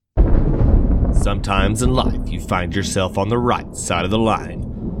Sometimes in life you find yourself on the right side of the line,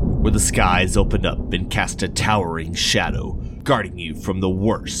 where the skies open up and cast a towering shadow, guarding you from the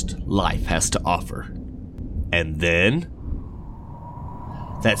worst life has to offer. And then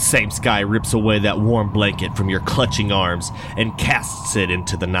that same sky rips away that warm blanket from your clutching arms and casts it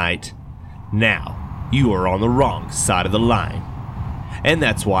into the night. Now, you are on the wrong side of the line. And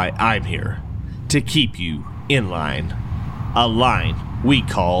that's why I'm here, to keep you in line. A line we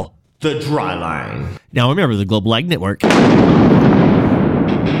call the Dry Line. Now remember the Global Ag Network.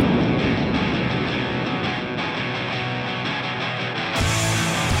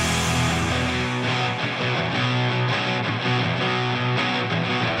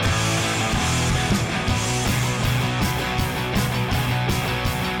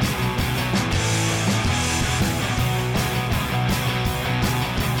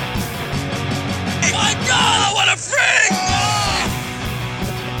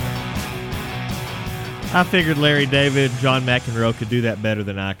 I figured Larry David, John McEnroe could do that better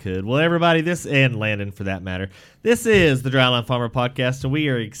than I could. Well, everybody, and Landon for that matter, this is the Dryline Farmer Podcast, and we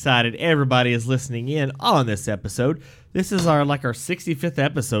are excited everybody is listening in on this episode. This is our 65th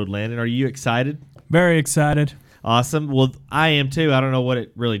episode, Landon. Are you excited? Very excited. Awesome. Well, I am too. I don't know what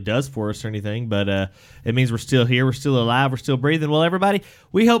it really does for us or anything, but it means we're still here, we're still alive, we're still breathing. Well, everybody,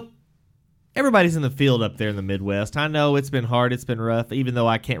 we hope everybody's in the field up there in the Midwest. I know it's been hard, it's been rough, even though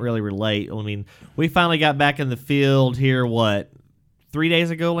I can't really relate. I mean, we finally got back in the field here, 3 days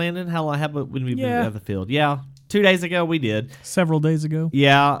ago, Landon? How when we been out of the field? Yeah, 2 days ago we did. Several days ago.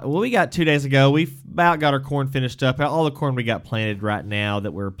 Yeah, well, we got 2 days ago. We about got our corn finished up. All the corn we got planted right now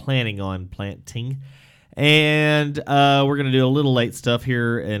that we're planning on planting. And we're going to do a little late stuff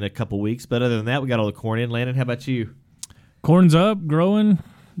here in a couple weeks. But other than that, we got all the corn in. Landon, how about you? Corn's up, growing.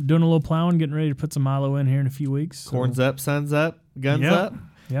 Doing a little plowing, getting ready to put some milo in here in a few weeks. So. Corn's up, sun's up, guns up.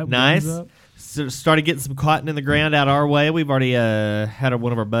 Yep, nice. Guns up. So started getting some cotton in the ground out our way. We've already had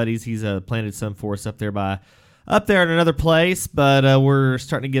one of our buddies. He's planted some for us up there in another place. But we're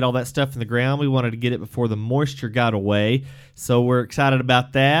starting to get all that stuff in the ground. We wanted to get it before the moisture got away, so we're excited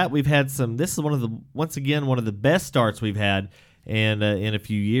about that. We've had some. This is one of the best starts we've had in a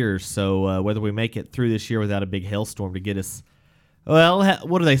few years. So whether we make it through this year without a big hailstorm to get us. Well,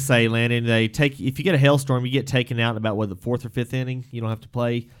 what do they say, Landon? If you get a hailstorm, you get taken out in about the fourth or fifth inning. You don't have to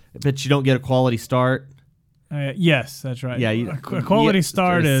play, but you don't get a quality start. Yes, that's right. Yeah, a quality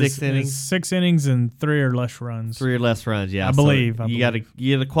start is 6 innings. Is 6 innings and 3 or less runs. 3 or less runs, yeah. I believe. You get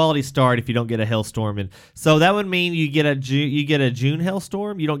a quality start if you don't get a hailstorm, and so that would mean you get a June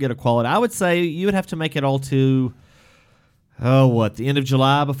hailstorm. You don't get a quality. I would say you would have to make it all to the end of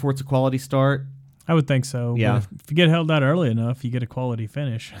July before it's a quality start. I would think so. Yeah. If you get held out early enough, you get a quality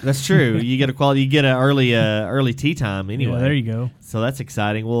finish. That's true. You get an early tea time anyway. Yeah, there you go. So that's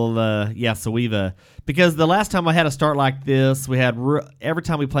exciting. Well, so we've because the last time I had a start like this, we had every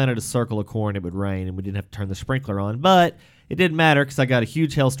time we planted a circle of corn, it would rain, and we didn't have to turn the sprinkler on. But it didn't matter because I got a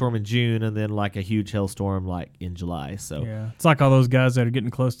huge hailstorm in June and then a huge hailstorm in July. So yeah, it's like all those guys that are getting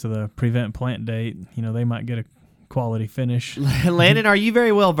close to the prevent plant date. They might get a quality finish. Landon, are you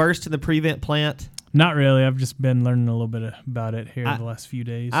very well versed in the prevent plant? Not really. I've just been learning a little bit about it here the last few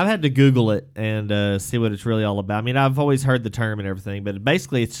days. I've had to Google it and see what it's really all about. I mean, I've always heard the term and everything, but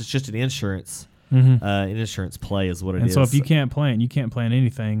basically it's just an insurance play is what it is. And so if you can't plant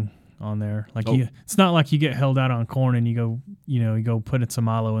anything on there. It's not like you get held out on corn and you go put in some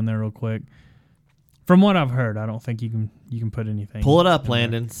milo in there real quick. From what I've heard, I don't think you can put anything. Pull it up,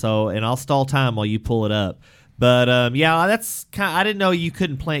 Landon. And I'll stall time while you pull it up. But that's I didn't know you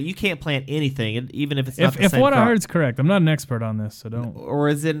couldn't plant. You can't plant anything, even if it's not the same If what crop. I heard is correct, I'm not an expert on this, so don't.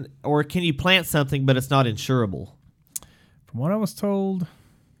 Or can you plant something but it's not insurable? From what I was told,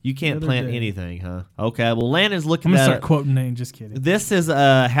 you can't plant anything, huh? Okay. Well, Landon's looking. I'm gonna start quoting names. Just kidding. This is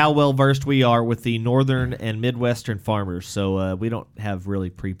how well versed we are with the northern and midwestern farmers. So we don't have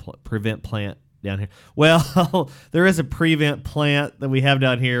really prevent plant down here. Well, there is a prevent plant that we have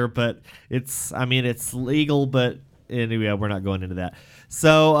down here, but it's legal, but anyway, we're not going into that.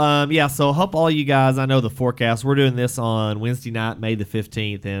 So, so hope all you guys, I know the forecast, we're doing this on Wednesday night, May the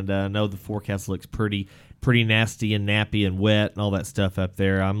 15th, and I know the forecast looks pretty nasty and nappy and wet and all that stuff up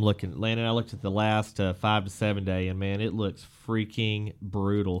there. Landon, I looked at the last 5 to 7 day, and man, it looks freaking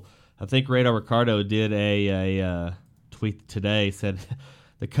brutal. I think Radar Ricardo did a tweet today, said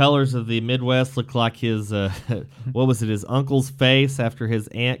the colors of the Midwest look like his, his uncle's face after his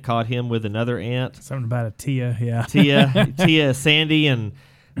aunt caught him with another aunt. Something about a Tia, yeah. Tia, Sandy, and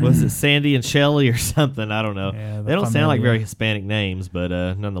was it Sandy and Shelley or something? I don't know. Yeah, they don't sound like very Hispanic names, but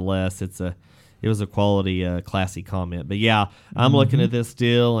nonetheless, it's it was a quality, classy comment. But yeah, I'm looking at this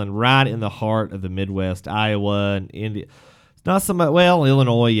deal, and right in the heart of the Midwest, Iowa and India. Not so much, well,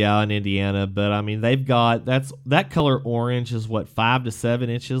 Illinois, yeah, and Indiana, but I mean, they've got that color orange is what, 5 to 7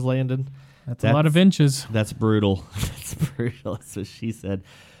 inches, Landon? That's a lot of inches. That's brutal. That's brutal. That's what she said.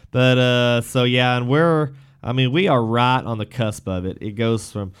 But so yeah, and we are right on the cusp of it. It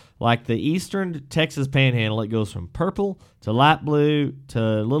goes from like the eastern Texas Panhandle. It goes from purple to light blue to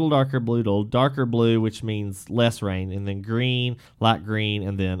a little darker blue to darker blue, which means less rain, and then green, light green,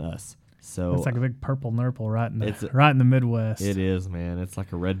 and then us. So it's like a big purple nurple right in the Midwest. It is, man. It's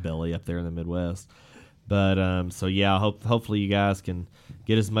like a red belly up there in the Midwest. But so yeah, hopefully you guys can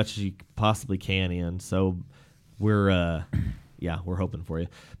get as much as you possibly can in. So we're hoping for you.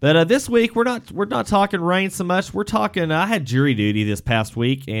 But this week we're not talking rain so much. We're talking. I had jury duty this past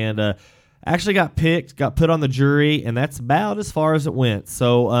week and actually got put on the jury, and that's about as far as it went.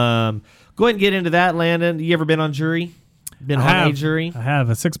 So go ahead and get into that, Landon. You ever been on jury? Been on a jury? I have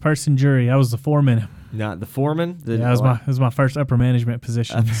a 6-person jury. I was the foreman. Not the foreman. It was my first upper management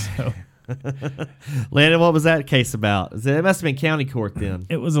position. So. Landon, what was that case about? It must have been county court then.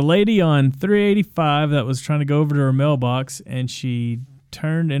 It was a lady on 385 that was trying to go over to her mailbox, and she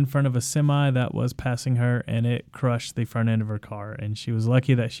turned in front of a semi that was passing her, and it crushed the front end of her car. And she was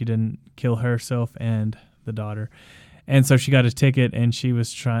lucky that she didn't kill herself and the daughter. And so she got a ticket, and she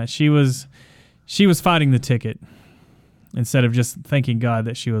was fighting the ticket instead of just thanking God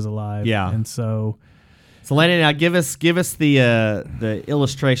that she was alive. Yeah. And so Landon, now give us the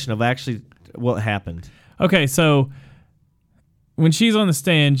illustration of actually what happened. Okay, so when she's on the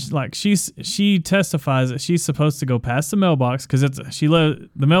stand, like she testifies that she's supposed to go past the mailbox because the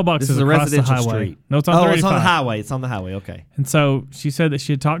mailbox is a across residential the highway. street. No, it's on 35. It's on the highway. It's on the highway. Okay. And so she said that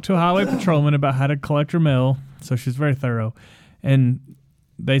she had talked to a highway patrolman about how to collect her mail. So she's very thorough, and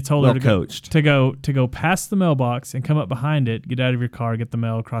they told her to go past the mailbox and come up behind it, get out of your car, get the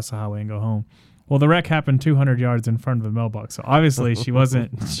mail across the highway, and go home. Well, the wreck happened 200 yards in front of the mailbox, so obviously she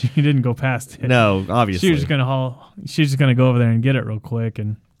didn't go past it. No, obviously she was just gonna go over there and get it real quick,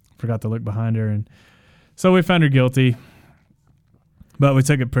 and forgot to look behind her, and so we found her guilty. But we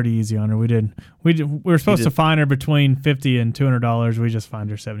took it pretty easy on her. We were supposed to fine her between $50 and $200. We just fined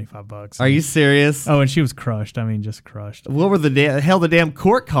her $75. Are you serious? Oh, and she was crushed. I mean, just crushed. What were the damn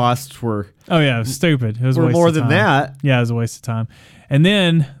court costs were? Oh yeah, it was stupid. It was a waste more of than time. that. Yeah, it was a waste of time. And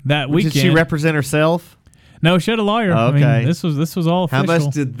then that weekend, did she represent herself? No, she had a lawyer. Okay, I mean, this was all official. How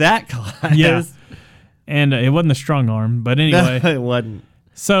much did that cost? Yeah, and it wasn't a strong arm, but anyway, no, it wasn't.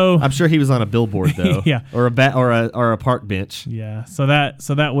 So I'm sure he was on a billboard though, yeah, or a park bench. Yeah. So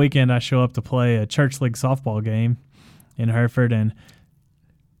that weekend I show up to play a church league softball game in Hereford, and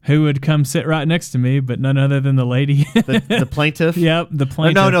who would come sit right next to me but none other than the lady, the plaintiff. Yep, the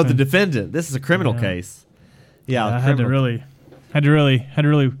plaintiff. No, the defendant. This is a criminal case. Yeah, I had to really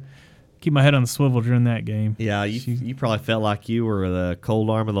keep my head on the swivel during that game. Yeah, you probably felt like you were the cold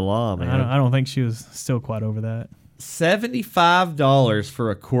arm of the law, man. I don't think she was still quite over that. $75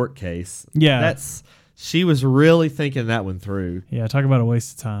 for a court case. Yeah. She was really thinking that one through. Yeah, talk about a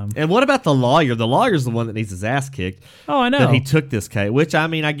waste of time. And what about the lawyer? The lawyer's the one that needs his ass kicked. Oh, I know. That he took this case, which, I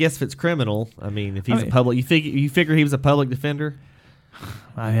mean, I guess if it's criminal, I mean, if he's a public, you figure he was a public defender?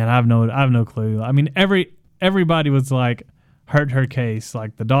 I mean, I have no clue. I mean, everybody was like, hurt her case.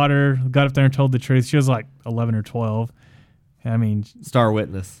 Like, the daughter got up there and told the truth. She was like 11 or 12. I mean, star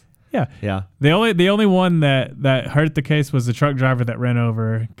witness. Yeah. Yeah. The only one that hurt the case was the truck driver that ran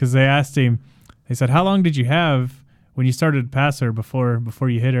over her, because they asked him, they said, "How long did you have when you started to pass her before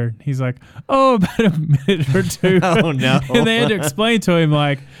you hit her?" He's like, "Oh, about a minute or two." Oh no. And they had to explain to him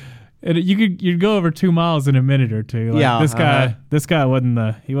like, you'd go over 2 miles in a minute or two. Like, yeah. This guy wasn't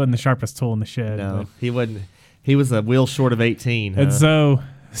the sharpest tool in the shed. No, but. he wasn't. He was a wheel short of 18. And so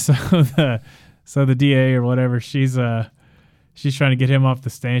the DA or whatever, she's trying to get him off the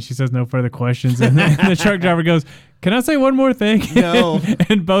stand. She says no further questions. And then the truck driver goes, "Can I say one more thing?" No.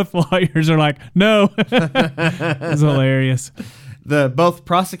 And both lawyers are like, "No." It's hilarious. Both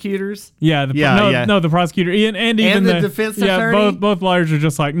prosecutors? Yeah. The prosecutor and even the defense attorney? Yeah, both lawyers are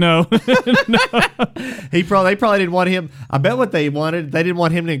just like, no. No. They probably didn't want him. I bet what they wanted, they didn't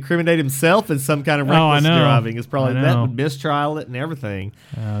want him to incriminate himself in some kind of reckless driving. It's probably that would mistrial it and everything.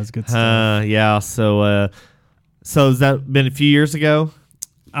 That was good stuff. Yeah. So has that been a few years ago?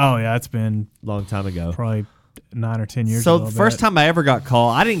 Oh yeah, it's been a long time ago. Probably 9 or 10 years ago. So the first time I ever got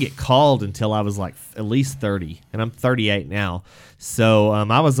called, I didn't get called until I was like at least 30, and I'm 38 now. So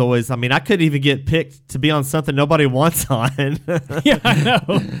I was always, I mean, I couldn't even get picked to be on something nobody wants on. Yeah, I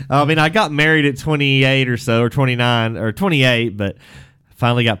know. I mean, I got married at 28 or so, or 29 or 28, but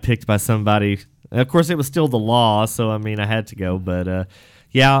finally got picked by somebody And of course, it was still the law, so I mean, I had to go. But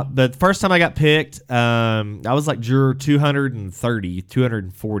yeah, the first time I got picked, I was like juror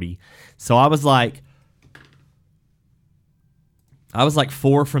 240. So I was like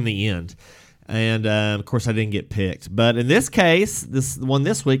 4 from the end. And of course, I didn't get picked. But in this case,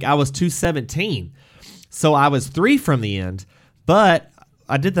 this week, I was 217. So I was 3 from the end. But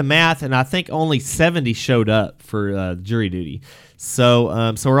I did the math, and I think only 70 showed up for jury duty.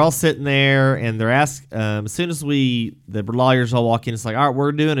 So we're all sitting there, and they're asked as soon as the lawyers all walk in, it's like, all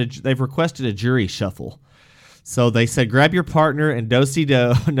right, they've requested a jury shuffle. So they said, grab your partner and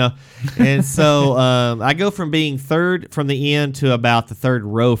do-si-do. No. And so I go from being third from the end to about the third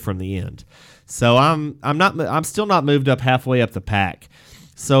row from the end. So I'm still not moved up halfway up the pack.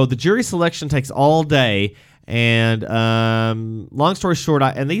 So the jury selection takes all day. And long story short,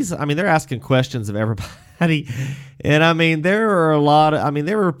 they're asking questions of everybody. And I mean, there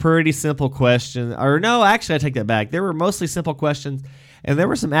were pretty simple questions. Or no, actually, I take that back. There were mostly simple questions. And there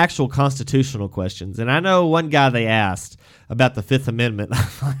were some actual constitutional questions. And I know one guy they asked about the Fifth Amendment.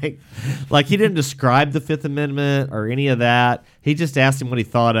 like he didn't describe the Fifth Amendment or any of that. He just asked him what he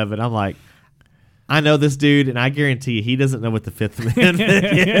thought of it. I'm like, I know this dude, and I guarantee you he doesn't know what the Fifth Amendment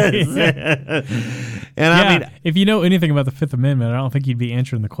is. And I mean, if you know anything about the Fifth Amendment, I don't think you'd be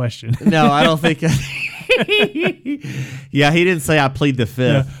answering the question. No, I don't think. Yeah, he didn't say I plead the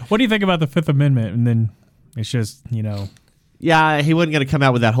Fifth. Yeah. What do you think about the Fifth Amendment? And then it's just, Yeah, he wasn't going to come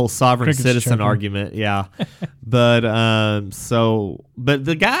out with that whole sovereign citizen chirping. argument. Yeah. But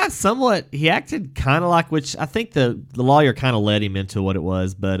the guy he acted kind of like, which I think the lawyer kind of led him into what it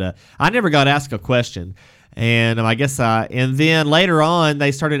was. But I never got asked a question. And and then later on,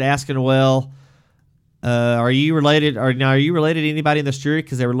 they started asking, well, are you related to anybody in this jury?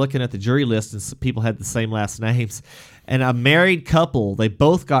 Because they were looking at the jury list and people had the same last names. And a married couple, they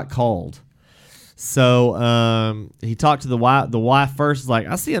both got called. So he talked to the wife first. Like,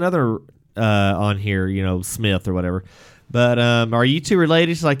 I see another on here, Smith or whatever. But are you two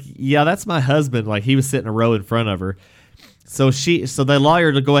related? She's like, yeah, that's my husband. Like, he was sitting a row in front of her. So the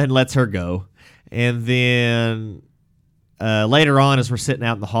lawyer to go ahead and lets her go. And then later on, as we're sitting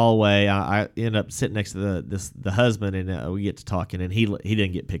out in the hallway, I end up sitting next to the husband, and we get to talking. And he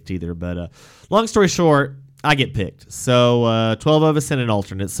didn't get picked either. But long story short, I get picked. So 12 of us and an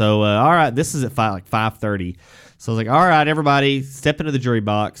alternate. So all right, this is at 5:30. So I was like, all right, everybody, step into the jury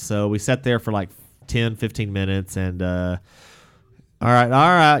box. So we sat there for like 10, 15 minutes, and all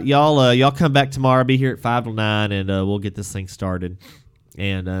right, y'all come back tomorrow. Be here at 5 till 9, and we'll get this thing started.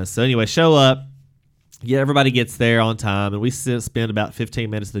 And so anyway, show up. Yeah, everybody gets there on time, and we spend about 15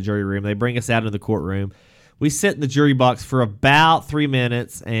 minutes in the jury room. They bring us out into the courtroom. We sit in the jury box for about 3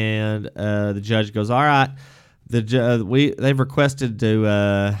 minutes, and the judge goes, all right, they've requested to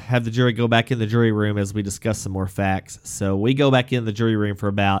have the jury go back in the jury room as we discuss some more facts. So we go back in the jury room for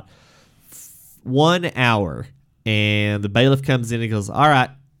about 1 hour, and the bailiff comes in and goes, all right,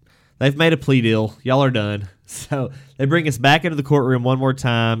 they've made a plea deal. Y'all are done. So they bring us back into the courtroom one more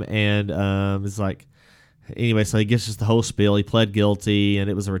time, and it's like, anyway, so he gives us the whole spiel. He pled guilty, and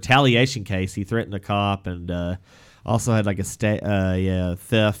it was a retaliation case. He threatened a cop, and also had like a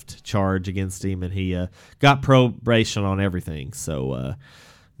theft charge against him, and he got probation on everything. So,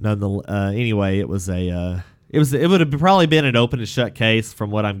 anyway, it would have probably been an open and shut case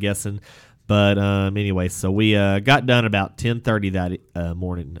from what I'm guessing. But anyway, so we got done about 10:30 that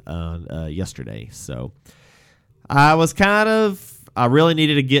morning yesterday. So I really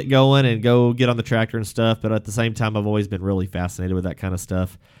needed to get going and go get on the tractor and stuff, but at the same time, I've always been really fascinated with that kind of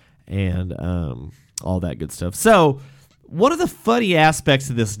stuff and all that good stuff. So one of the funny aspects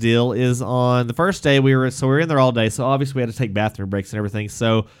of this deal is on the first day we were in there all day, so obviously we had to take bathroom breaks and everything.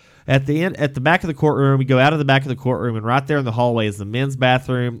 So at the back of the courtroom, we go out of the back of the courtroom, and right there in the hallway is the men's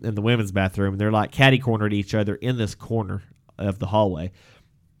bathroom and the women's bathroom, and they're like catty-cornered each other in this corner of the hallway.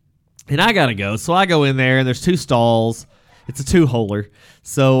 And I got to go, so I go in there, and there's 2 stalls. It's a 2-holer.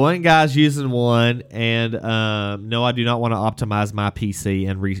 So one guy's using one, and no, I do not want to optimize my PC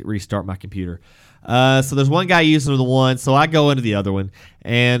and restart my computer. So there's one guy using the one, so I go into the other one.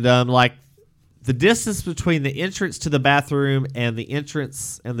 And the distance between the entrance to the bathroom and the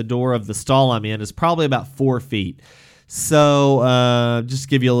entrance and the door of the stall I'm in is probably about 4 feet. So just to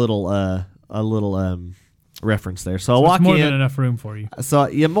give you a little reference there. So I walk in. More than enough room for you. So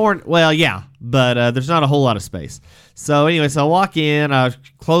but there's not a whole lot of space. So anyway, so I walk in, I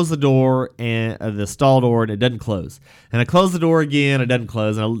close the door and the stall door, and it doesn't close. And I close the door again, it doesn't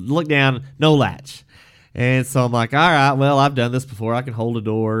close. And I look down, no latch. And so I'm like, all right, well, I've done this before. I can hold a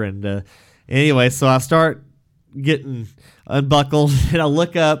door. And anyway, so I start getting unbuckled, and I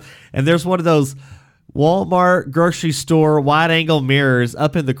look up, and there's one of those Walmart grocery store wide-angle mirrors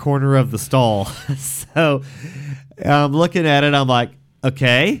up in the corner of the stall. So I'm looking at it. I'm like,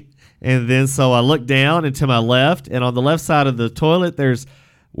 okay. And then so I look down and to my left, and on the left side of the toilet, there's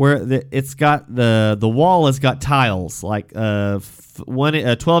where it's got the wall has got tiles, like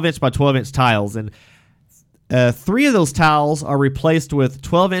 12-inch by 12-inch tiles, and 3 of those tiles are replaced with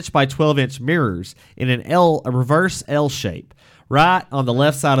 12-inch by 12-inch mirrors in a reverse L shape, right on the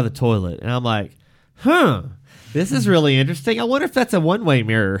left side of the toilet. And I'm like, this is really interesting. I wonder if that's a one-way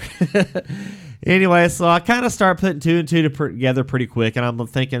mirror. Anyway, so I kind of start putting 2 and 2 together pretty quick, and I'm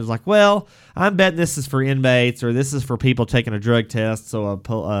thinking, it's like, well, I'm betting this is for inmates, or this is for people taking a drug test, so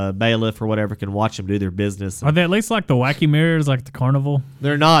a bailiff or whatever can watch them do their business. Are they at least like the wacky mirrors, like the carnival?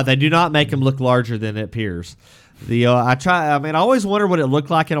 They're not. They do not make them look larger than it appears. I always wonder what it looked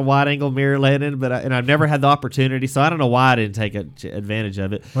like in a wide-angle mirror, Landon, and I've never had the opportunity, so I don't know why I didn't take advantage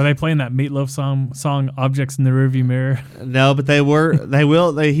of it. Were they playing that Meatloaf song "Objects in the Rearview Mirror"? No, but they were. They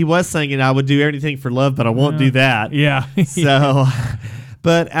will. He was singing, "I would do anything for love, but I won't do that." Yeah. So,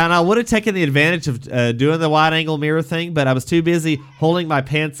 and I would have taken the advantage of doing the wide-angle mirror thing, but I was too busy holding my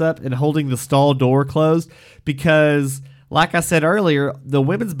pants up and holding the stall door closed because, like I said earlier, the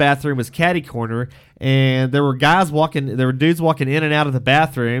women's bathroom was catty corner, and there were dudes walking in and out of the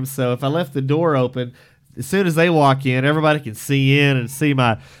bathroom. So if I left the door open, as soon as they walk in, everybody can see in and see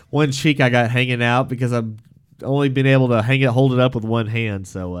my one cheek I got hanging out because I've only been able to hold it up with one hand.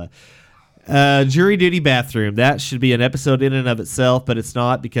 So, jury duty bathroom, that should be an episode in and of itself, but it's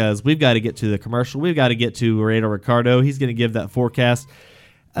not because we've got to get to the commercial. We've got to get to Laredo Ricardo. He's going to give that forecast.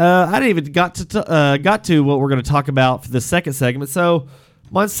 I didn't even got to what we're going to talk about for the second segment. So,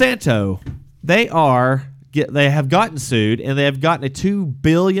 Monsanto, they have gotten sued, and they have gotten a $2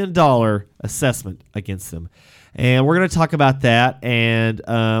 billion assessment against them. And we're going to talk about that. And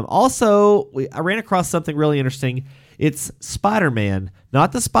also, I ran across something really interesting. It's Spider-Man,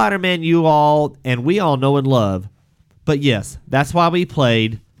 not the Spider-Man you all and we all know and love. But yes, that's why we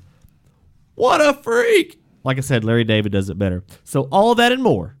played What a Freak! Like I said, Larry David does it better. So all of that and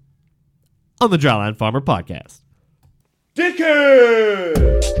more on the Dryline Farmer Podcast.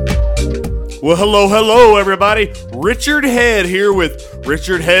 Dickhead! Well, hello, everybody. Richard Head here with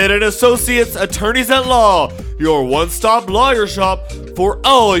Richard Head and Associates Attorneys at Law, your one-stop lawyer shop for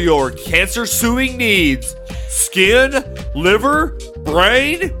all your cancer suing needs. Skin, liver,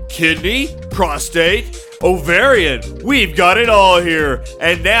 brain, kidney, prostate, ovarian. We've got it all here.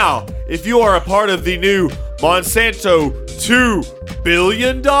 And now, if you are a part of the new Monsanto $2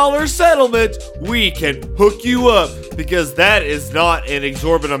 billion settlement, we can hook you up because that is not an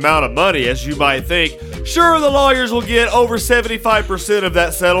exorbitant amount of money as you might think. Sure, the lawyers will get over 75% of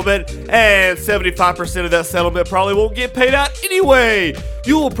that settlement, and 75% of that settlement probably won't get paid out anyway.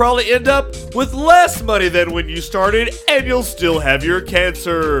 You will probably end up with less money than when you started, and you'll still have your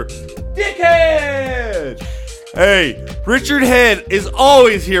cancer. Dickhead! Hey, Richard Head is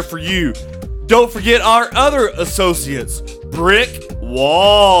always here for you. Don't forget our other associates, Brick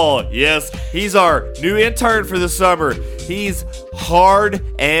Wall. Yes, he's our new intern for the summer. He's hard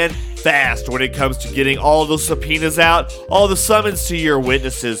and fast when it comes to getting all those subpoenas out, all the summons to your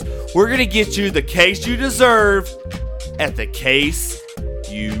witnesses. We're going to get you the case you deserve at the case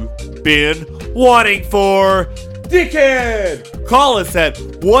you've been wanting for. Dickhead! Call us at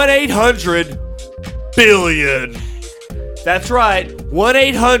 1-800-BILLION. That's right,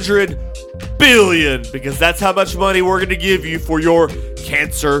 1-800-BILLION, because that's how much money we're going to give you for your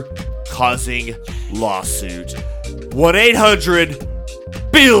cancer-causing lawsuit.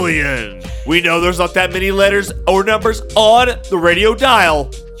 1-800-BILLION. We know there's not that many letters or numbers on the radio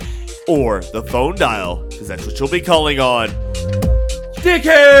dial or the phone dial, because that's what you'll be calling on.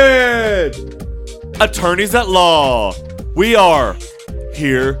 Dickhead! Attorneys at Law. We are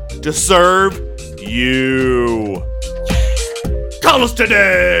here to serve you. Call us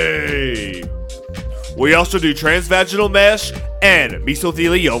today. We also do transvaginal mesh and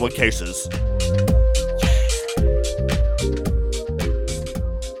mesothelioma cases.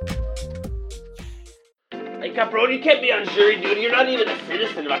 Hey, Capron, you can't be on jury duty. You're not even a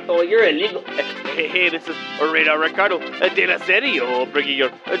citizen, Vato. You're illegal. Hey, this is Laredo Ricardo de la Serio, bringing your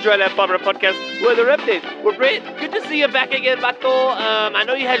Dryland Farmer Podcast weather update. Well, great. Good to see you back again, Vato. I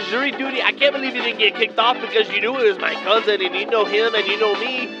know you had jury duty. I can't believe you didn't get kicked off because you knew it was my cousin, and you know him, and you know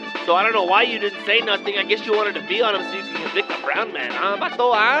me. So I don't know why you didn't say nothing. I guess you wanted to be on him so you can convict the brown man, huh,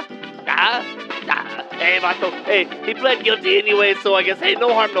 Vato, huh? Hey, Vato. Hey, he pled guilty anyway, so I guess, hey,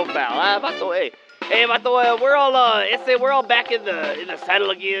 no harm, no foul, huh, Vato, hey. Hey, Vato, we're all back in the saddle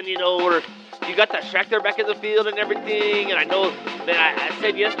again, you know, we're you got that tractor back in the field and everything. And I know, man, I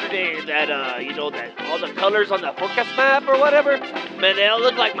said yesterday that, that all the colors on the forecast map or whatever, man, they all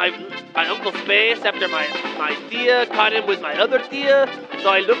look like my uncle's face after my tia caught him with my other tia. So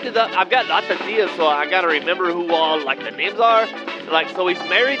I looked it up. I've got lots of tias, so I gotta remember who all, like, the names are. Like, so he's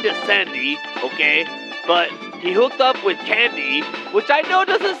married to Sandy, okay? But he hooked up with Candy, which I know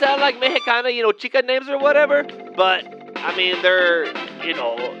doesn't sound like Mexicana, chica names or whatever. But, I mean, they're,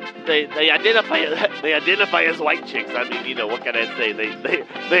 they identify as white chicks. I mean, what can I say?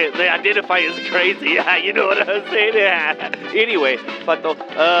 They identify as crazy. You know what I'm saying? Anyway, but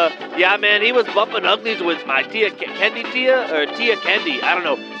yeah, man, he was bumping uglies with my Tia Candy, or Tia Candy. I don't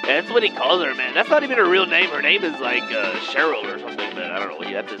know. That's what he calls her, man. That's not even her real name. Her name is like Cheryl or something. But I don't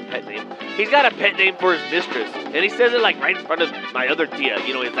know. That's his pet name. He's got a pet name for his mistress, and he says it like right in front of my other Tia.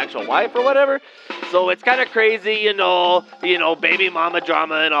 His actual wife or whatever. So it's kind of crazy, baby mama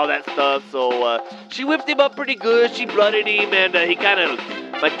drama and all that stuff. So she whipped him up pretty good. She blooded him, and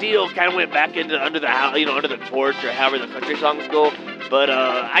my Tio kind of went back into under the house, under the porch or however the country songs go. But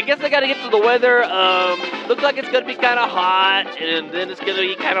I guess I got to get to the weather. Looks like it's going to be kind of hot, and then it's going to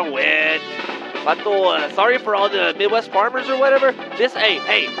be kind of wet. Vato, sorry for all the Midwest farmers or whatever.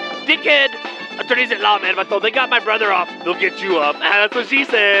 Hey, dickhead attorneys at law, man. Vato, they got my brother off. They'll get you up. That's what she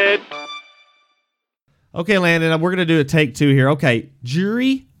said. Okay, Landon, we're going to do a take two here. Okay,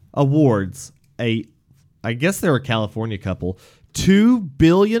 jury awards I guess they're a California couple, $2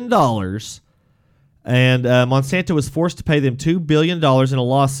 billion, and Monsanto was forced to pay them $2 billion in a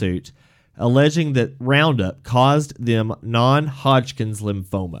lawsuit alleging that Roundup caused them non-Hodgkin's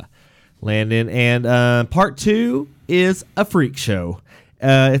lymphoma. Landon, and part two is a freak show.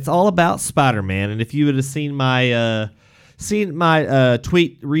 It's all about Spider-Man, and if you would have seen my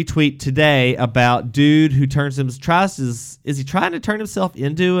retweet today about dude who is he trying to turn himself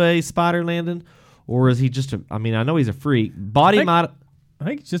into a spider, Landon, or is he just I know he's a freak. I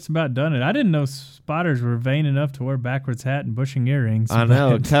think he's just about done it. I didn't know spiders were vain enough to wear backwards hat and bushing earrings. I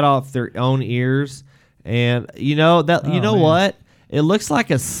know, cut off their own ears, and what? It looks like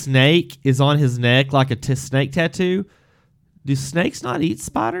a snake is on his neck, like a snake tattoo. Do snakes not eat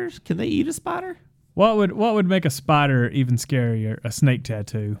spiders? Can they eat a spider? What would make a spider even scarier? A snake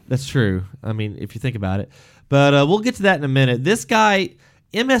tattoo. That's true. If you think about it. But we'll get to that in a minute. This guy,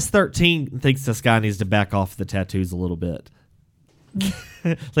 MS-13, thinks this guy needs to back off the tattoos a little bit.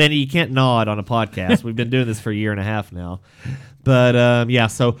 Landy, you can't nod on a podcast. We've been doing this for a year and a half now. But,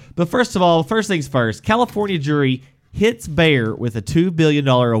 but first of all, first things first, California jury hits Bayer with a $2 billion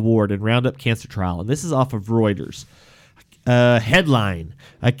award in Roundup cancer trial. And this is off of Reuters. Headline: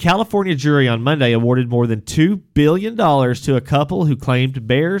 a California jury on Monday awarded more than $2 billion to a couple who claimed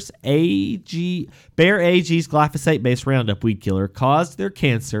Bayer AG's glyphosate-based Roundup weed killer caused their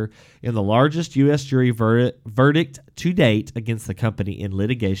cancer in the largest U.S. jury verdict to date against the company in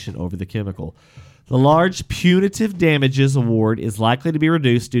litigation over the chemical. The large punitive damages award is likely to be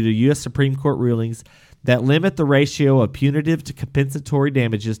reduced due to U.S. Supreme Court rulings that limit the ratio of punitive to compensatory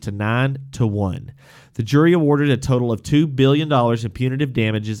damages to 9-1. The jury awarded a total of $2 billion in punitive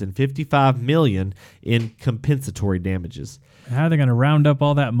damages and $55 million in compensatory damages. How are they going to round up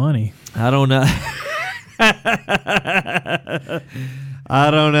all that money? I don't know.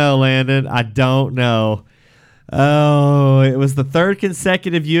 I don't know, Landon. I don't know. Oh, it was the third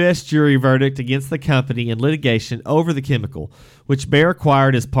consecutive U.S. jury verdict against the company in litigation over the chemical, which Bayer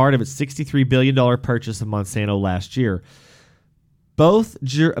acquired as part of its $63 billion purchase of Monsanto last year. Both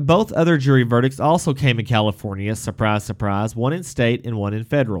other jury verdicts also came in California, surprise, surprise, one in state and one in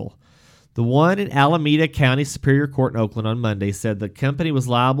federal. The one in Alameda County Superior Court in Oakland on Monday said the company was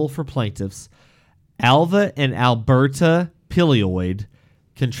liable for plaintiffs Alva and Alberta Pilioid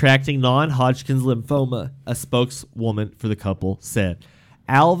contracting non-Hodgkin's lymphoma, a spokeswoman for the couple said.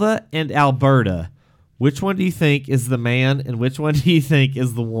 Alva and Alberta, which one do you think is the man and which one do you think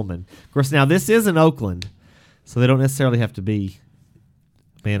is the woman? Of course, now this is in Oakland, so they don't necessarily have to be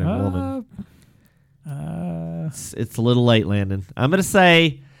man and woman. It's a little late, Landon. I'm gonna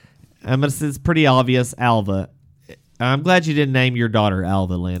say it's pretty obvious. Alva. I'm glad you didn't name your daughter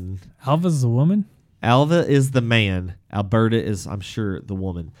Alva, Landon. Alva's the woman? Alva is the man. Alberta is, I'm sure, the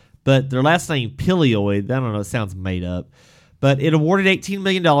woman. But their last name, Pilioid, I don't know, it sounds made up. But it awarded $18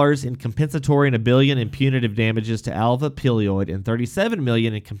 million in compensatory and $1 billion in punitive damages to Alva Pilioid and $37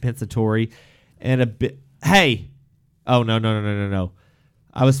 million in compensatory and Hey! Oh, no.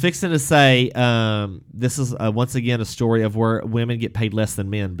 I was fixing to say this is once again a story of where women get paid less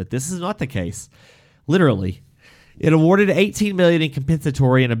than men, but this is not the case. Literally, it awarded $18 million in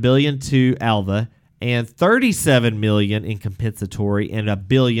compensatory and $1 billion to Alva and $37 million in compensatory and $1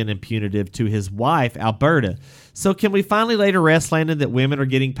 billion in punitive to his wife, Alberta. So can we finally lay to rest, Landon, that women are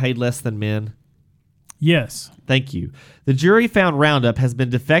getting paid less than men? Yes. Thank you. The jury found Roundup has been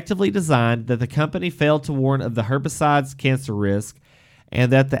defectively designed, that the company failed to warn of the herbicide's cancer risk,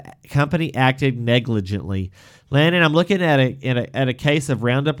 and that the company acted negligently. Landon, I'm looking at a case of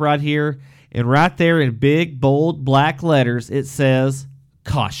Roundup right here, and right there in big, bold, black letters, it says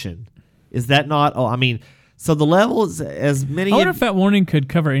caution. Is that not? Oh, I mean, so the level is as many. I wonder if that warning could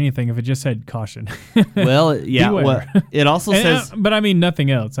cover anything if it just said caution. Well, yeah. Beware. Well, it also says, but I mean nothing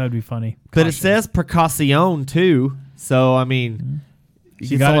else. That would be funny. but it says precaución too. So I mean, you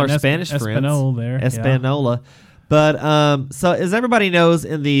can got tell it our in Spanish friends, Espanol there, yeah. Espanola. But so as everybody knows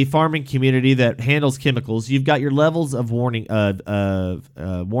in the farming community that handles chemicals, you've got your levels of warning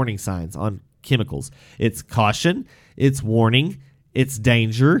warning signs on chemicals. It's caution, it's warning, it's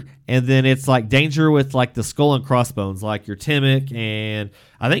danger, and then it's like danger with like the skull and crossbones, like your Timic, and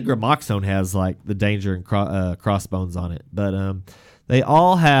I think Gramoxone has like the danger and crossbones on it. But they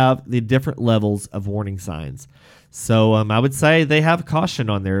all have the different levels of warning signs. So I would say they have caution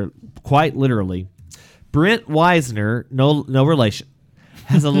on there, quite literally. Brent Weisner, no relation,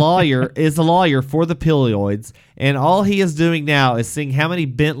 is a lawyer for the Pilioids, and all he is doing now is seeing how many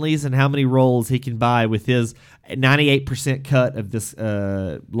Bentleys and how many Rolls he can buy with his 98% cut of this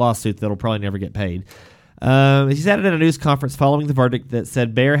lawsuit that'll probably never get paid. He said it at a news conference following the verdict that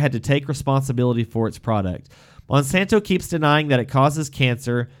said Bayer had to take responsibility for its product. Monsanto keeps denying that it causes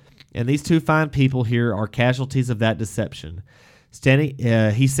cancer, and these two fine people here are casualties of that deception.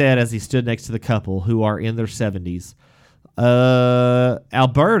 He said as he stood next to the couple, who are in their 70s.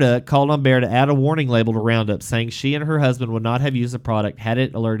 Alberta called on Bayer to add a warning label to Roundup, saying she and her husband would not have used the product had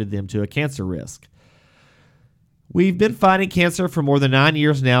it alerted them to a cancer risk. We've been fighting cancer for more than 9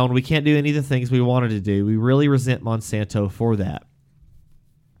 years now, and we can't do any of the things we wanted to do. We really resent Monsanto for that.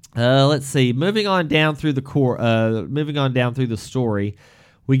 Let's see. Moving on down through the story,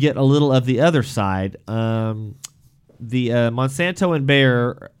 we get a little of the other side. The Monsanto and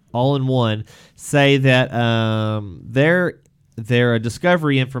Bayer, all in one, say that their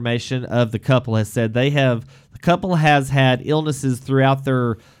discovery information of the couple has said the couple has had illnesses throughout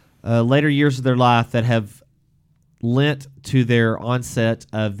their later years of their life that have lent to their onset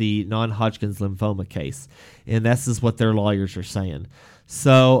of the non-Hodgkin's lymphoma case, and this is what their lawyers are saying.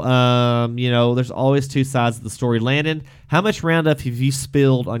 So, there's always two sides of the story. Landon, how much Roundup have you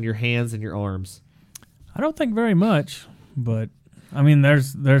spilled on your hands and your arms? I don't think very much, but I mean,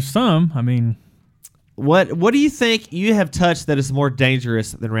 there's some. I mean, what do you think you have touched that is more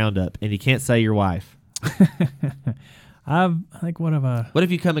dangerous than Roundup? And you can't say your wife. I think what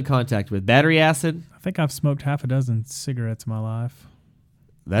have you come in contact with? Battery acid? I think I've smoked half a dozen cigarettes in my life.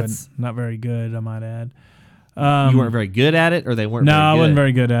 That's but not very good, I might add. You weren't very good at it, or they weren't? No, very good? I wasn't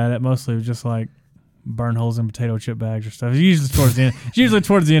very good at it. Mostly it was just like burn holes in potato chip bags or stuff. It's usually towards the end. It's usually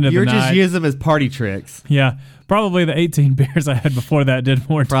towards the end of the night. You're just using them as party tricks. Yeah, probably the 18 beers I had before that did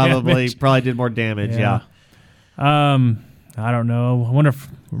more damage. Probably did more damage. Yeah. I don't know. I wonder if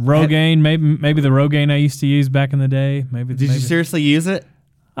Rogaine, maybe the Rogaine I used to use back in the day. Maybe. Did you seriously use it?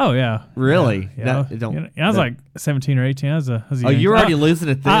 Oh yeah. Really? Yeah. I was like 17 or 18. I was a young, you were already losing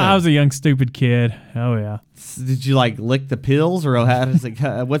it then. I was a young stupid kid. Oh yeah. Did you like lick the pills, or how does it?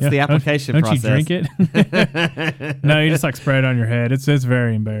 What's the application process? Don't you drink it? No, you just like spray it on your head. It's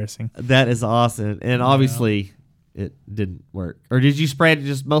very embarrassing. That is awesome, and obviously it didn't work. Or did you spray it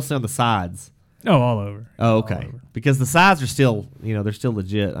just mostly on the sides? Oh, all over. Oh, okay. Over. Because the sides are still, they're still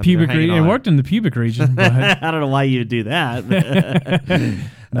legit. Pubic region. It worked in the pubic region. But I don't know why you would do that.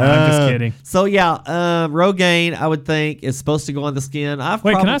 No, I'm just kidding. So yeah, Rogaine, I would think, is supposed to go on the skin.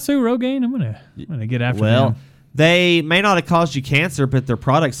 Can I sue Rogaine? I'm gonna get after them. Well, they may not have caused you cancer, but their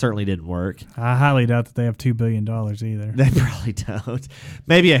product certainly didn't work. I highly doubt that they have $2 billion either. They probably don't.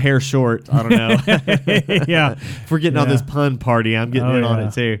 Maybe a hair short. I don't know. Yeah, if we're getting on this pun party, I'm getting in on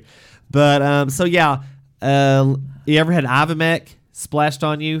it too. But you ever had Ivomec splashed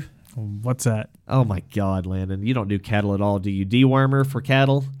on you? What's that? Oh my God, Landon, you don't do cattle at all, do you? Dewormer for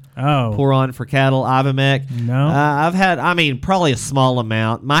cattle? Oh, pour on for cattle, Ivomec. No, I've had. Probably a small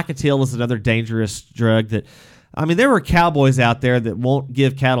amount. Micotil is another dangerous drug that. There were cowboys out there that won't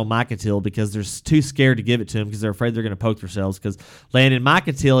give cattle Micotil because they're too scared to give it to them because they're afraid they're going to poke themselves. Because Landon,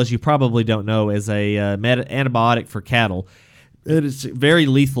 Micotil, as you probably don't know, is a antibiotic for cattle. It is very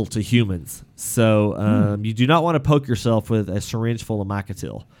lethal to humans. So you do not want to poke yourself with a syringe full of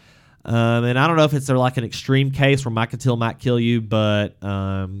Micotil. And I don't know if it's like an extreme case where Micotil might kill you, but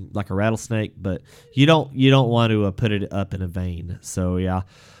like a rattlesnake. But you don't want to put it up in a vein. So yeah.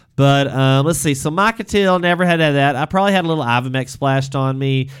 But let's see. So Micatill, never had that. I probably had a little Ivamex splashed on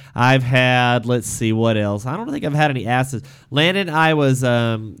me. I've had, let's see, what else? I don't think I've had any acids. Landon, I was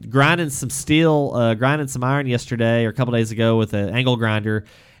grinding some steel, grinding some iron yesterday or a couple days ago with an angle grinder,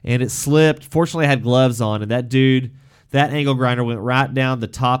 and it slipped. Fortunately, I had gloves on, and that angle grinder went right down the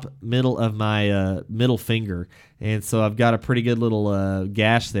top middle of my middle finger. And so I've got a pretty good little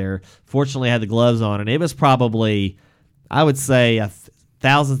gash there. Fortunately, I had the gloves on, and it was probably, I would say, a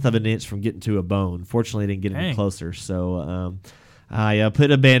thousandth of an inch from getting to a bone. Fortunately, I didn't get any closer. So I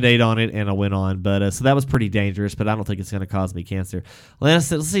put a Band-Aid on it, and I went on. But so that was pretty dangerous, but I don't think it's going to cause me cancer. Let's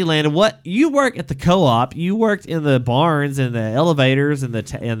see, Landon, you work at the co-op. You worked in the barns and the elevators and the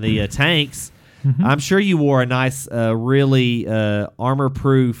tanks. Mm-hmm. I'm sure you wore a nice, really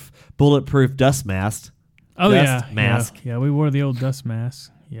armor-proof, bulletproof dust mask. Mask. Yeah, we wore the old dust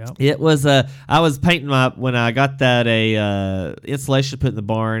mask. Yeah. It was I was painting when I got that insulation put in the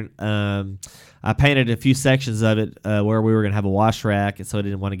barn. I painted a few sections of it where we were going to have a wash rack, and so I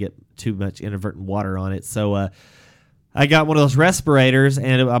didn't want to get too much inadvertent water on it. So I got one of those respirators,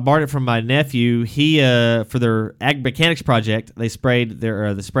 and I borrowed it from my nephew. He for their ag mechanics project, they spray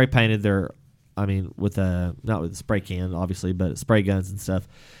painted their. I mean, not with a spray can, obviously, but spray guns and stuff.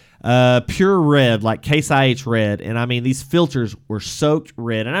 Pure red, like Case IH red. And I mean, these filters were soaked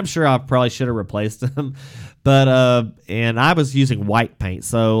red. And I'm sure I probably should have replaced them. But, and I was using white paint.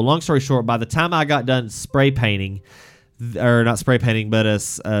 So, long story short, by the time I got done spray painting, or not spray painting, but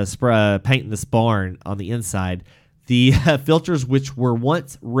painting this barn on the inside, the filters, which were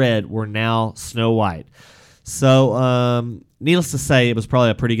once red, were now snow white. So, needless to say, it was probably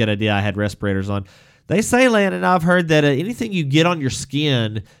a pretty good idea I had respirators on. They say, Landon, I've heard that anything you get on your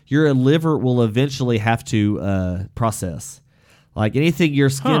skin, your liver will eventually have to process. Like anything your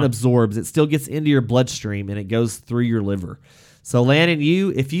skin absorbs, it still gets into your bloodstream and it goes through your liver. So, Landon,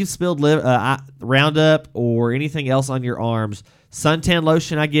 if you spilled Roundup or anything else on your arms, suntan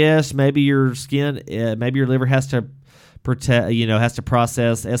lotion, I guess, maybe your skin, maybe your liver has to protect, has to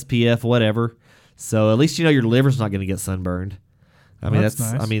process SPF, whatever. So at least your liver's not going to get sunburned. I mean, that's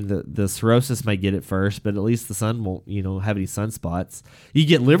nice. I mean, the cirrhosis may get it first, but at least the sun won't, have any sunspots. You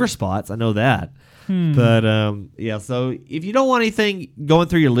get liver spots, I know that. But yeah, so if you don't want anything going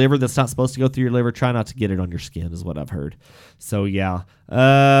through your liver that's not supposed to go through your liver, try not to get it on your skin, is what I've heard. So yeah,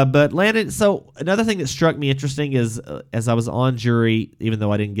 but Landon. So another thing that struck me interesting is as I was on jury, even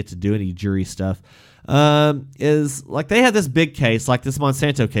though I didn't get to do any jury stuff, is like they had this big case, like this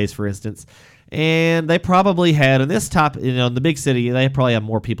Monsanto case, for instance. And they probably had, in this top, in the big city, they probably have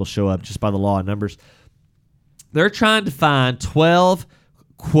more people show up just by the law of numbers. They're trying to find 12,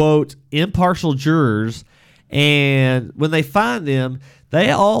 quote, impartial jurors. And when they find them,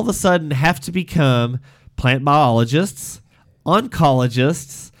 they all of a sudden have to become plant biologists,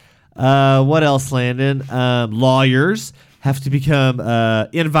 oncologists, what else, Landon? Lawyers, have to become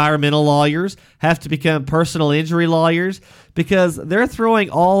environmental lawyers, have to become personal injury lawyers, because they're throwing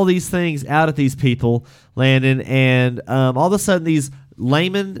all these things out at these people, Landon, and all of a sudden these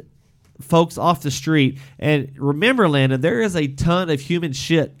layman folks off the street. And remember, Landon, there is a ton of human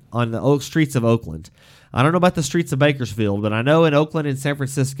shit on the streets of Oakland. I don't know about the streets of Bakersfield, but I know in Oakland and San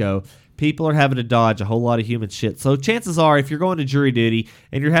Francisco, people are having to dodge a whole lot of human shit. So chances are, if you're going to jury duty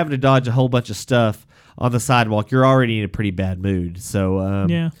and you're having to dodge a whole bunch of stuff on the sidewalk, you're already in a pretty bad mood. So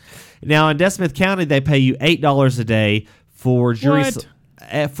yeah. Now in DeSmith County, they pay you $8 a day for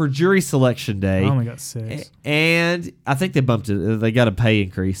jury selection day. I only got $6. And I think they bumped it. They got a pay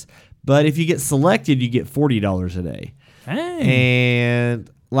increase. But if you get selected, you get $40 a day. Hey. And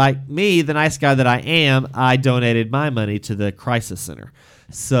like me, the nice guy that I am, I donated my money to the crisis center.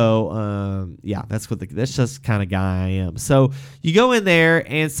 So, yeah, that's just the kind of guy I am. So you go in there,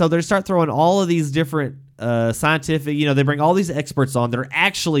 and so they start throwing all of these different scientific, they bring all these experts on that are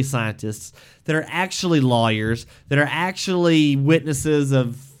actually scientists, that are actually lawyers, that are actually witnesses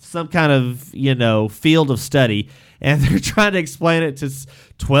of some kind of, field of study. And they're trying to explain it to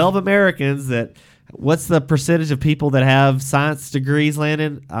 12 Americans that what's the percentage of people that have science degrees,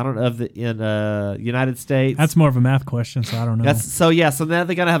 Landon? I don't know, in United States. That's more of a math question, so I don't know. So now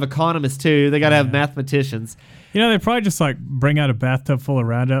they got to have economists too. They got to have mathematicians. They probably just bring out a bathtub full of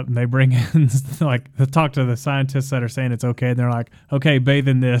Roundup, and they bring in they talk to the scientists that are saying it's okay, and they're like, okay, bathe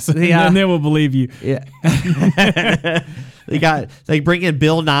in this, and then we'll believe you. Yeah. They bring in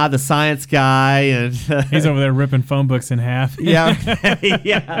Bill Nye, the science guy, and he's over there ripping phone books in half. Yeah.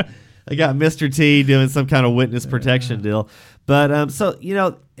 Yeah. They got Mr. T doing some kind of witness protection deal. But, so,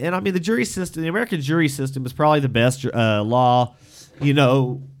 and I mean, the jury system, the American jury system is probably the best law,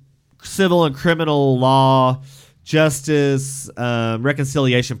 civil and criminal law justice,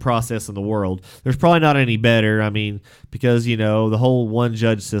 reconciliation process in the world. There's probably not any better. I mean, because, the whole one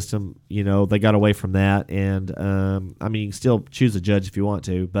judge system, they got away from that. And, I mean, you can still choose a judge if you want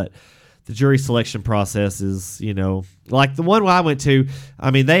to, but the jury selection process is, like the one I went to, I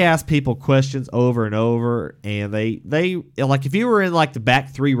mean, they asked people questions over and over, and they like, if you were in like the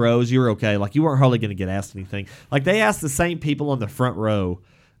back 3 rows, you were okay. Like, you weren't hardly going to get asked anything. Like, they asked the same people on the front row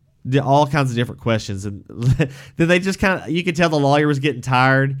all kinds of different questions, and then they just kind of, you could tell the lawyer was getting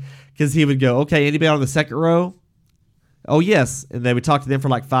tired, because he would go, okay, anybody on the second row? Oh, yes. And they would talk to them for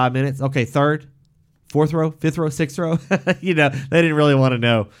like 5 minutes. Okay, third, fourth row, fifth row, sixth row. They didn't really want to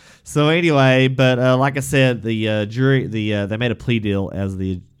know. So anyway, but like I said, the jury, they made a plea deal as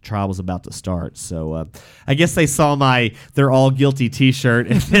the trial was about to start. So I guess they saw my "they're all guilty" T-shirt,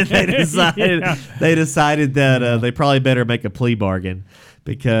 and then they decided that they probably better make a plea bargain,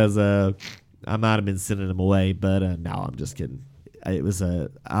 because I might have been sending them away. But no, I'm just kidding. It was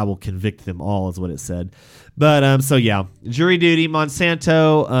I will convict them all, is what it said. But so yeah, jury duty,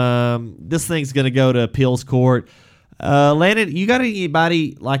 Monsanto. This thing's gonna go to appeals court. Landon, you got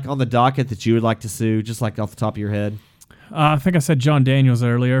anybody like on the docket that you would like to sue, just like off the top of your head? I think I said John Daniels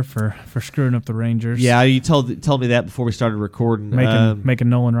earlier for screwing up the Rangers. Yeah, you told me that before we started recording. Making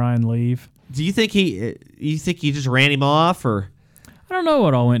Nolan Ryan leave. Do you think you just ran him off, or? I don't know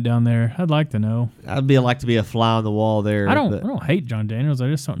what all went down there. I'd like to know. I'd like to be a fly on the wall there. I don't hate John Daniels. I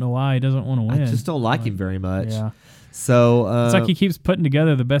just don't know why he doesn't want to win. I just don't like him very much. Yeah. So it's like he keeps putting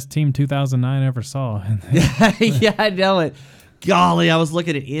together the best team 2009 ever saw. Yeah, I know it. Golly, I was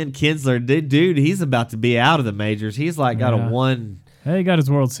looking at Ian Kinsler. Dude, he's about to be out of the majors. He's like got a one. Hey, he got his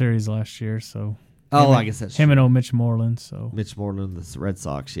World Series last year, so. I guess that's him true. and old Mitch Moreland. So Mitch Moreland, the Red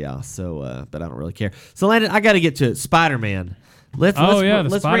Sox, yeah. So, but I don't really care. So, Landon, I got to get to it. Spider-Man. Let's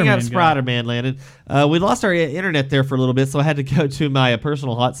bring out Spider-Man, Landon. We lost our internet there for a little bit, so I had to go to my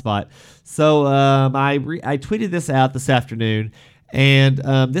personal hotspot. So I tweeted this out this afternoon, and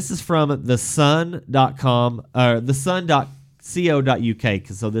this is from thesun.com or thesun.co.uk.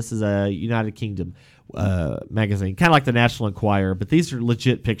 So this is a United Kingdom magazine, kind of like the National Enquirer, but these are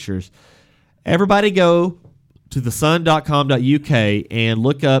legit pictures. Everybody go to thesun.com.uk and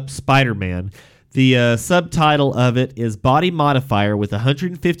look up Spider-Man. The subtitle of it is Body Modifier with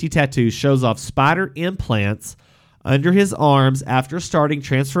 150 tattoos shows off spider implants under his arms after starting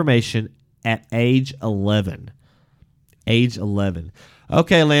transformation at age 11. Age 11.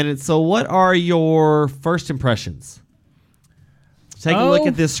 Okay, Landon, so what are your first impressions? Take a look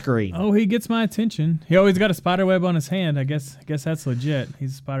at this screen. Oh, he gets my attention. He always got a spider web on his hand. I guess that's legit.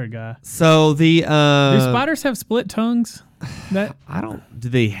 He's a spider guy. So the do spiders have split tongues? I don't. Do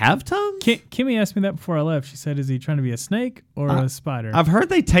they have tongues? Kimmy asked me that before I left. She said, "Is he trying to be a snake or a spider?" I've heard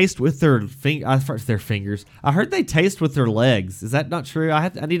they taste with their fingers. I heard they taste with their legs. Is that not true? I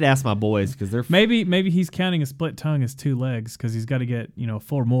need to ask my boys because they're maybe he's counting a split tongue as 2 legs because he's got to get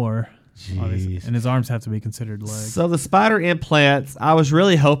 4 more. Jeez. And his arms have to be considered legs. So the spider implants, I was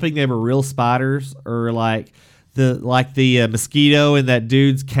really hoping they were real spiders, or like the mosquito in that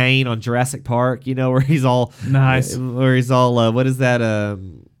dude's cane on Jurassic Park, where he's all nice, where he's all what is that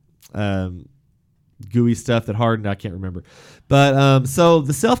gooey stuff that hardened? I can't remember. But so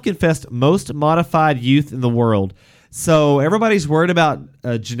the self-confessed most modified youth in the world. So everybody's worried about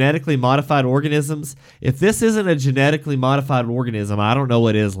genetically modified organisms. If this isn't a genetically modified organism, I don't know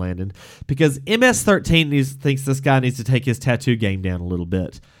what is, Landon. Because MS-13 thinks this guy needs to take his tattoo game down a little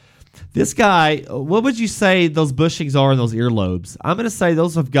bit. This guy, what would you say those bushings are in those earlobes? I'm going to say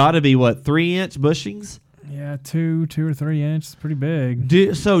those have got to be, 3-inch bushings? Yeah, 2 or 3 inches. Pretty big.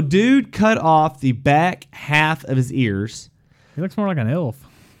 Dude cut off the back half of his ears. He looks more like an elf.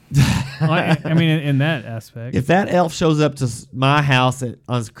 I mean, in that aspect. If that elf shows up to my house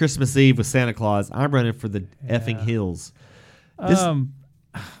on Christmas Eve with Santa Claus, I'm running for the effing hills.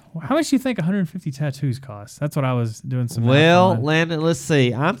 How much do you think 150 tattoos cost? That's what I was doing some. Well, Landon, let's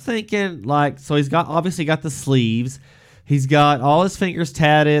see. I'm thinking so he's obviously got the sleeves. He's got all his fingers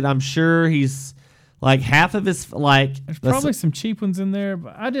tatted. I'm sure he's half of his There's probably some cheap ones in there,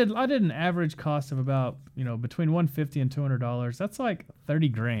 but I did an average cost of about between $150 and $200. That's like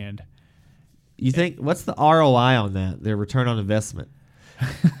 $30,000. You think what's the ROI on that? Their return on investment.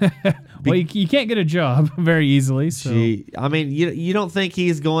 Well, you can't get a job very easily. So I mean, you don't think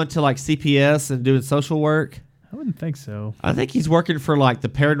he's going to CPS and doing social work? I wouldn't think so. I think he's working for the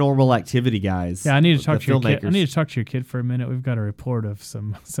Paranormal Activity guys. Yeah, I need to talk to your kid. I need to talk to your kid for a minute. We've got a report of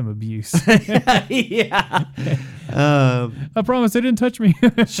some abuse. Yeah. I promise they didn't touch me.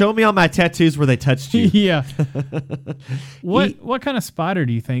 Show me on my tattoos where they touched you. Yeah. What kind of spider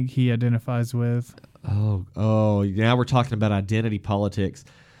do you think he identifies with? Oh, now we're talking about identity politics.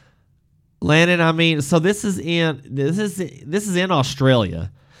 Landon, I mean, so this is in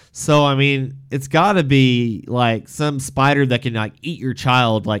Australia. So I mean, it's got to be like some spider that can like eat your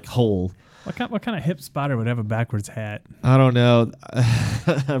child like whole. What kind of hip spider would have a backwards hat? I don't know.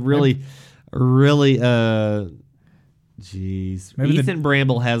 Really, jeez. Maybe Ethan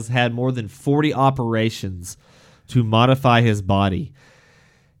Bramble has had more than 40 operations to modify his body.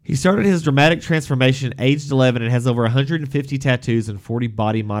 He started his dramatic transformation at age 11 and has over 150 tattoos and 40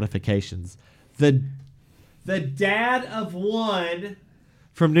 body modifications. The dad of one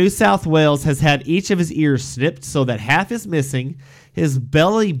from New South Wales has had each of his ears snipped so that half is missing, his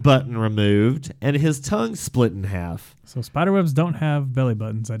belly button removed, and his tongue split in half. So spiderwebs don't have belly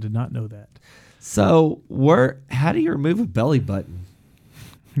buttons. I did not know that. So how do you remove a belly button?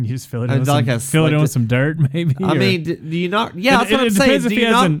 You just fill it in with some dirt, maybe. I mean, do you not? Yeah, that's what I'm saying. Depends if he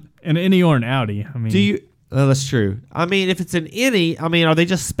has an innie or an outie. I mean, do you? Oh, that's true. I mean, if it's an innie, I mean, are they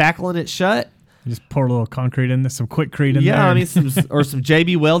just spackling it shut? You just pour a little concrete in there, some Quikrete in there. Yeah, I mean, some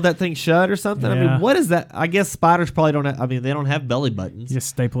JB Weld that thing shut or something. Yeah. I mean, what is that? I guess spiders probably don't have, I mean, they don't have belly buttons. You just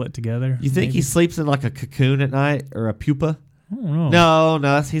staple it together. You think he sleeps in like a cocoon at night or a pupa? I don't know.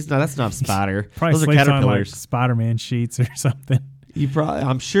 No, that's not a spider. Probably Those are sleeps caterpillars. on like Spider-Man sheets or something.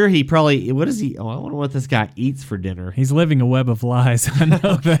 I'm sure he probably. What is he? Oh, I wonder what this guy eats for dinner. He's living a web of lies. I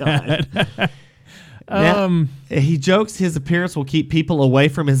know that. Now, he jokes his appearance will keep people away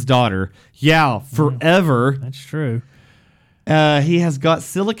from his daughter. Yeah, forever. That's true. He has got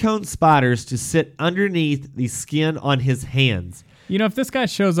silicone spiders to sit underneath the skin on his hands. You know, if this guy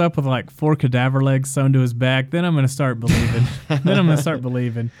shows up with like 4 cadaver legs sewn to his back, then I'm going to start believing.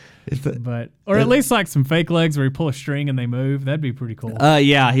 Or at least like some fake legs where you pull a string and they move. That'd be pretty cool.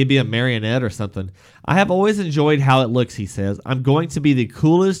 Yeah, he'd be a marionette or something. I have always enjoyed how it looks, he says. I'm going to be the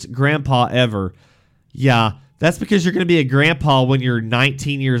coolest grandpa ever. Yeah, that's because you're going to be a grandpa when you're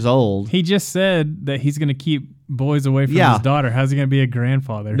 19 years old. He just said that he's going to keep boys away from his daughter. How's he going to be a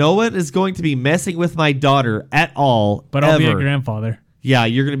grandfather? No one is going to be messing with my daughter at all. But I'll be a grandfather. Yeah,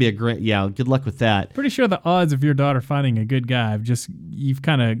 you're going to be good luck with that. Pretty sure the odds of your daughter finding a good guy you've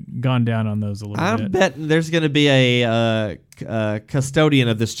kind of gone down on those a little bit. I'm betting there's going to be a custodian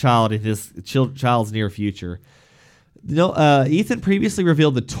of this child in his child's near future. Ethan previously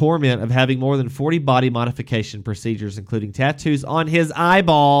revealed the torment of having more than 40 body modification procedures, including tattoos on his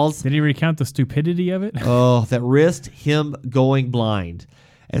eyeballs. Did he recount the stupidity of it? Oh, that risked him going blind.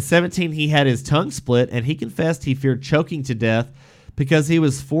 At 17, he had his tongue split, and he confessed he feared choking to death because he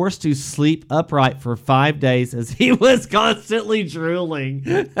was forced to sleep upright for 5 days as he was constantly drooling.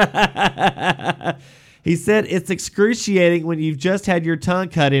 He said, it's excruciating when you've just had your tongue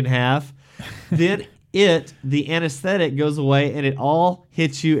cut in half. Then the anesthetic goes away and it all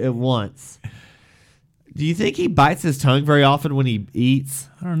hits you at once. Do you think he bites his tongue very often when he eats?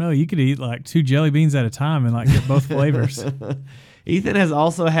 I don't know. You could eat like 2 jelly beans at a time and like get both flavors. Ethan has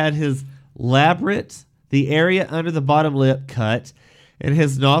also had his labret, the area under the bottom lip, cut and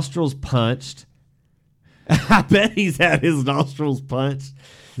his nostrils punched. I bet he's had his nostrils punched.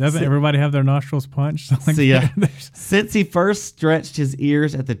 Doesn't everybody have their nostrils punched? Since he first stretched his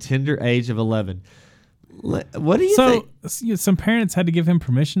ears at the tender age of 11. What do you think? So some parents had to give him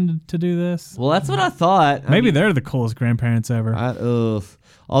permission to do this? Well, that's what I thought. Maybe they're the coolest grandparents ever.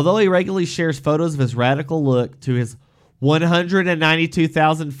 Although he regularly shares photos of his radical look to his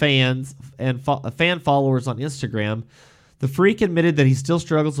 192,000 fans and fan followers on Instagram, the freak admitted that he still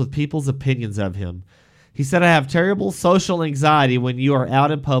struggles with people's opinions of him. He said, I have terrible social anxiety when you are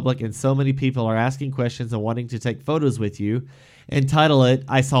out in public and so many people are asking questions and wanting to take photos with you. And title it,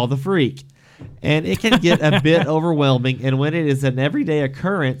 I Saw the Freak. And it can get a bit overwhelming. And when it is an everyday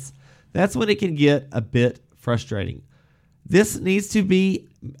occurrence, that's when it can get a bit frustrating. This needs to be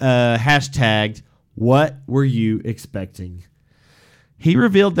hashtagged, what were you expecting? He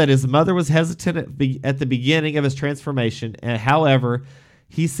revealed that his mother was hesitant at the beginning of his transformation. And however,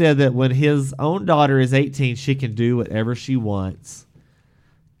 he said that when his own daughter is 18, she can do whatever she wants.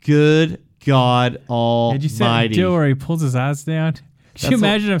 Good God Almighty. Did you see that deal where he pulls his eyes down? Could you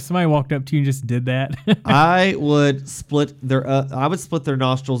imagine if somebody walked up to you and just did that? I would split their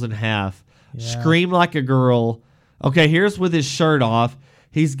nostrils in half. Yeah. Scream like a girl. Okay, here's with his shirt off.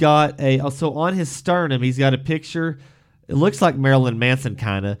 He's got so on his sternum, he's got a picture. It looks like Marilyn Manson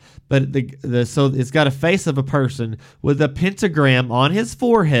kind of, but so it's got a face of a person with a pentagram on his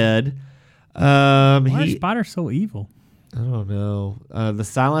forehead. Why are spiders so evil? I don't know. The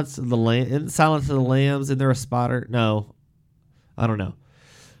Silence of the Lambs. Isn't Silence of the Lambs? Isn't there a spider? No. I don't know.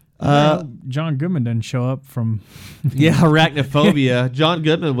 John Goodman doesn't show up from. Yeah, arachnophobia. John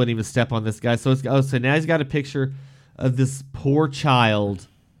Goodman wouldn't even step on this guy. So so now he's got a picture of this poor child.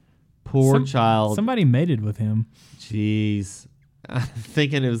 Child. Somebody mated with him. Jeez. I'm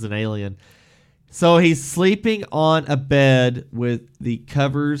thinking it was an alien. So he's sleeping on a bed with the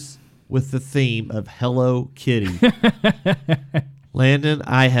covers with the theme of Hello Kitty. Landon,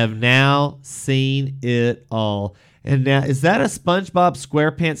 I have now seen it all. And now, is that a SpongeBob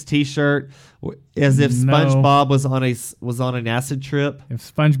SquarePants T-shirt? As if No. SpongeBob was on an acid trip. If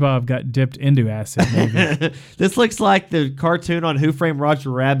SpongeBob got dipped into acid, maybe. This looks like the cartoon on Who Framed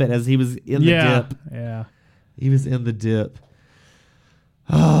Roger Rabbit as he was in the dip. Yeah. He was in the dip.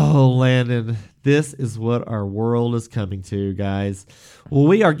 Oh, Landon, this is what our world is coming to, guys. Well,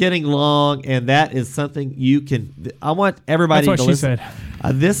 we are getting long, and that is something you can. I want everybody That's what to she listen.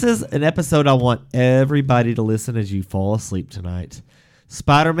 said. This is an episode I want everybody to listen as you fall asleep tonight.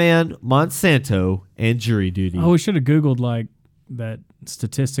 Spider-Man, Monsanto, and Jury Duty. Oh, we should have Googled like that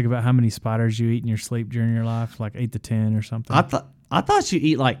statistic about how many spiders you eat in your sleep during your life, like 8 to 10 or something. I thought you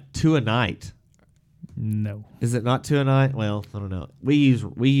eat like 2 a night. No. Is it not 2 a night? Well, I don't know. We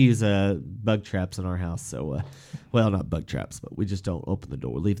use bug traps in our house, so well, not bug traps, but we just don't open the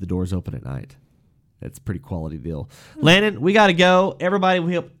door. We leave the doors open at night. That's a pretty quality deal. Landon, we got to go. Everybody,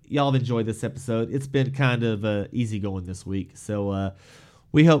 we hope y'all have enjoyed this episode. It's been kind of easy going this week, so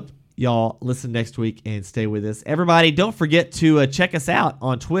we hope y'all listen next week and stay with us. Everybody, don't forget to check us out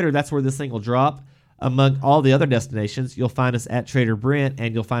on Twitter. That's where this thing will drop. Among all the other destinations, you'll find us at Trader Brent,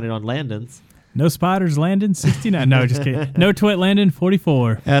 and you'll find it on Landon's. No spiders, Landon 69. No, just kidding. No twit, Landon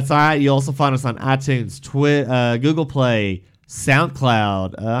 44. That's all right. You also find us on iTunes, Google Play,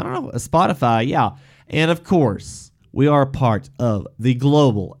 SoundCloud, I don't know, Spotify, yeah. And of course, we are a part of the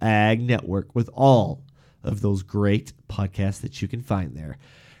Global Ag Network with all of those great podcasts that you can find there.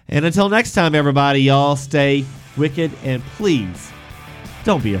 And until next time, everybody, y'all stay wicked and please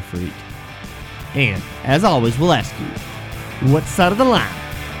don't be a freak. And as always, we'll ask you, what side of the line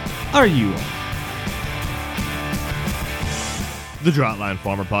are you on? The Drought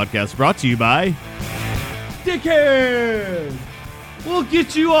Farmer Podcast brought to you by Dickhead! We'll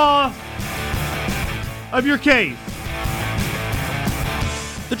get you off of your case.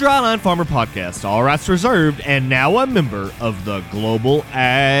 The Dryline Farmer Podcast, all rights reserved, and now a member of the Global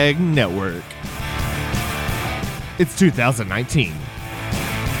Ag Network. It's 2019.